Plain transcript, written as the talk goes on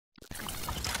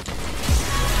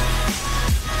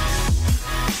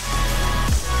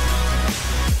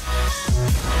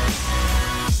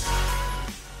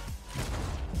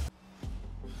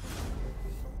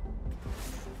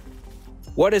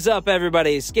What is up,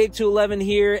 everybody? Escape211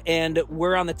 here, and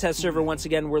we're on the test server once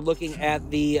again. We're looking at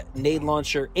the Nade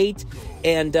Launcher 8,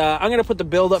 and I'm going to put the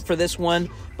build up for this one,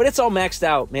 but it's all maxed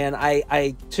out, man.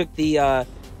 I took the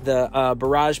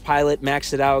Barrage Pilot,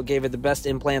 maxed it out, gave it the best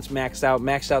implants,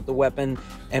 maxed out the weapon,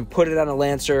 and put it on a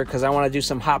Lancer because I want to do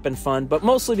some hopping fun, but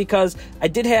mostly because I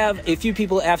did have a few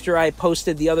people after I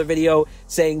posted the other video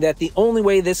saying that the only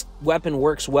way this weapon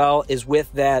works well is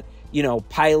with that, you know,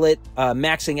 pilot,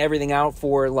 maxing everything out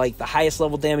for like the highest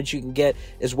level damage you can get,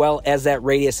 as well as that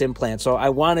radius implant. So I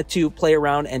wanted to play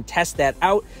around and test that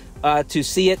out to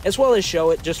see it, as well as show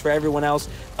it just for everyone else.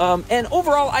 And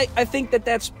overall, I think that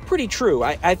that's pretty true.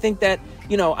 I think that,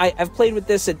 you know, I've played with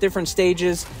this at different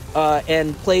stages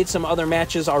and played some other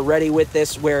matches already with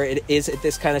this where it is at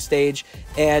this kind of stage.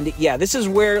 And yeah, this is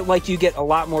where like you get a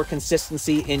lot more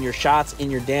consistency in your shots,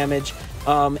 in your damage.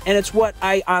 And it's what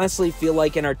I honestly feel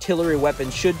like an artillery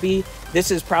weapon should be. This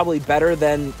is probably better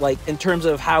than, like, in terms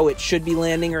of how it should be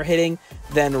landing or hitting,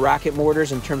 than rocket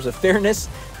mortars in terms of fairness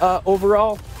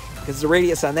overall, because the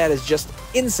radius on that is just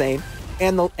insane,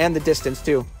 and the distance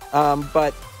too.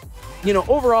 But you know,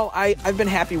 overall, I've been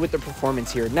happy with the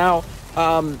performance here. Now,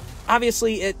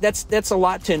 obviously, that's a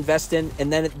lot to invest in,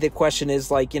 and then the question is,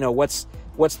 like, you know, what's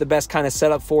the best kind of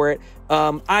setup for it.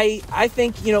 I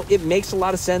think, you know, it makes a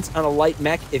lot of sense on a light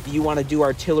mech if you want to do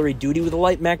artillery duty with a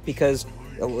light mech, because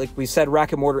like we said,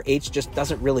 rocket mortar H just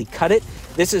doesn't really cut it.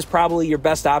 This is probably your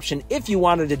best option if you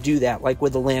wanted to do that, like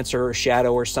with a Lancer or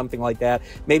Shadow or something like that.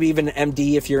 Maybe even an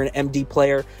MD if you're an MD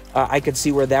player. I could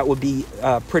see where that would be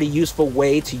a pretty useful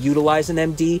way to utilize an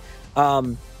MD.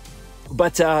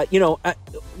 But you know,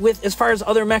 with as far as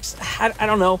other mechs, I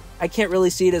don't know. I can't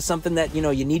really see it as something that, you know,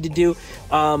 you need to do.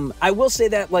 I will say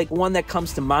that, like, one that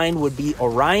comes to mind would be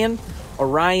Orion.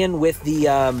 Orion with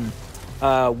the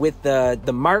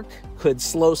mark could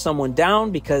slow someone down,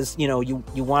 because, you know,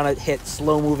 you want to hit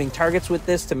slow moving targets with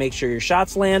this to make sure your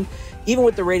shots land. Even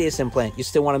with the radius implant, you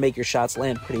still want to make your shots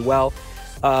land pretty well.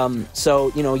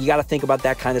 So, you know, you got to think about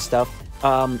that kind of stuff.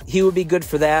 He would be good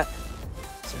for that.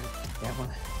 Sorry, yeah,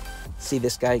 see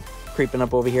this guy creeping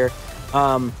up over here.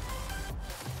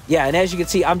 Yeah, and as you can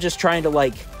see, I'm just trying to,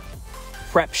 like,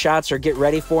 prep shots or get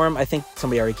ready for him. I think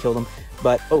somebody already killed him,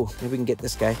 but oh, maybe we can get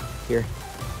this guy here.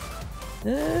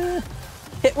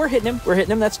 We're hitting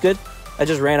him. That's good. I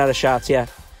just ran out of shots. Yeah.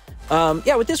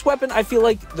 Yeah, with this weapon, I feel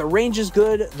like the range is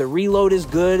good, the reload is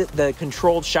good, the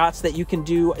controlled shots that you can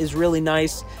do is really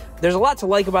nice. There's a lot to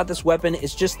like about this weapon.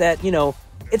 It's just that, you know,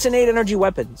 it's an 8 energy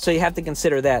weapon, so you have to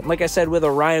consider that. Like I said, with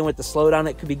Orion, with the slowdown,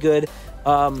 it could be good.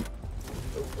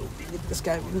 This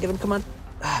guy, we can get him, come on.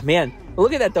 Ah, man,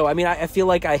 look at that, though. I mean, I feel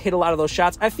like I hit a lot of those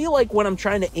shots. I feel like when I'm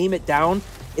trying to aim it down,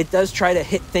 it does try to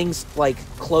hit things, like,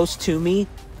 close to me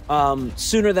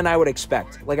sooner than I would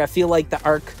expect. Like, I feel like the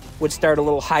arc would start a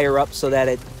little higher up so that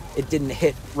it didn't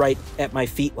hit right at my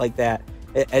feet like that,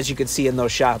 as you can see in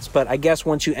those shots. But I guess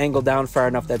once you angle down far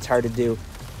enough, that's hard to do.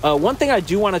 One thing I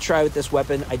do want to try with this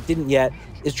weapon, I didn't yet,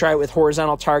 is try it with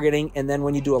horizontal targeting. And then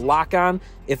when you do a lock on,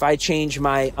 if I change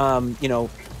my, you know,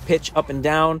 pitch up and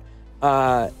down,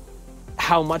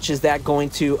 how much is that going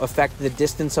to affect the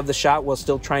distance of the shot while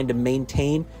still trying to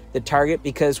maintain the target?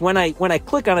 Because when I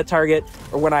click on a target,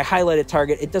 or when I highlight a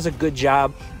target, it does a good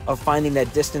job of finding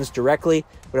that distance directly.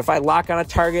 But if I lock on a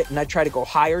target and I try to go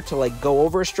higher to, like, go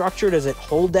over a structure, does it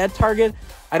hold that target?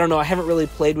 I don't know. I haven't really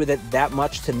played with it that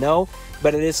much to know,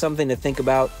 but it is something to think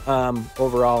about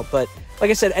overall. But like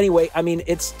I said, anyway, I mean,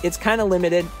 it's kind of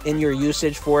limited in your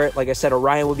usage for it. Like I said,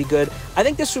 Orion would be good. I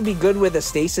think this would be good with a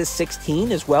stasis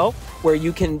 16 as well, where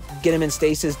you can get him in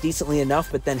stasis decently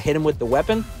enough, but then hit him with the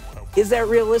weapon. Is that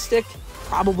realistic?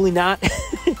 Probably not.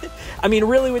 I mean,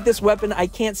 really, with this weapon, I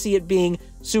can't see it being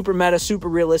super meta, super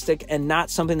realistic, and not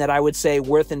something that I would say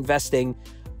worth investing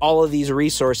all of these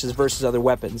resources versus other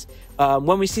weapons.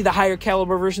 When we see the higher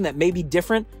caliber version, that may be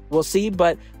different. We'll see,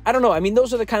 but I don't know. I mean,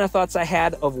 those are the kind of thoughts I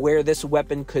had of where this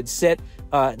weapon could sit.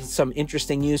 Some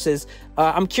interesting uses.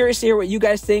 I'm curious to hear what you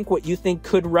guys think, what you think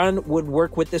would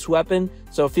work with this weapon.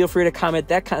 So feel free to comment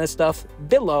that kind of stuff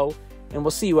below, and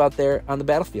we'll see you out there on the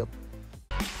battlefield.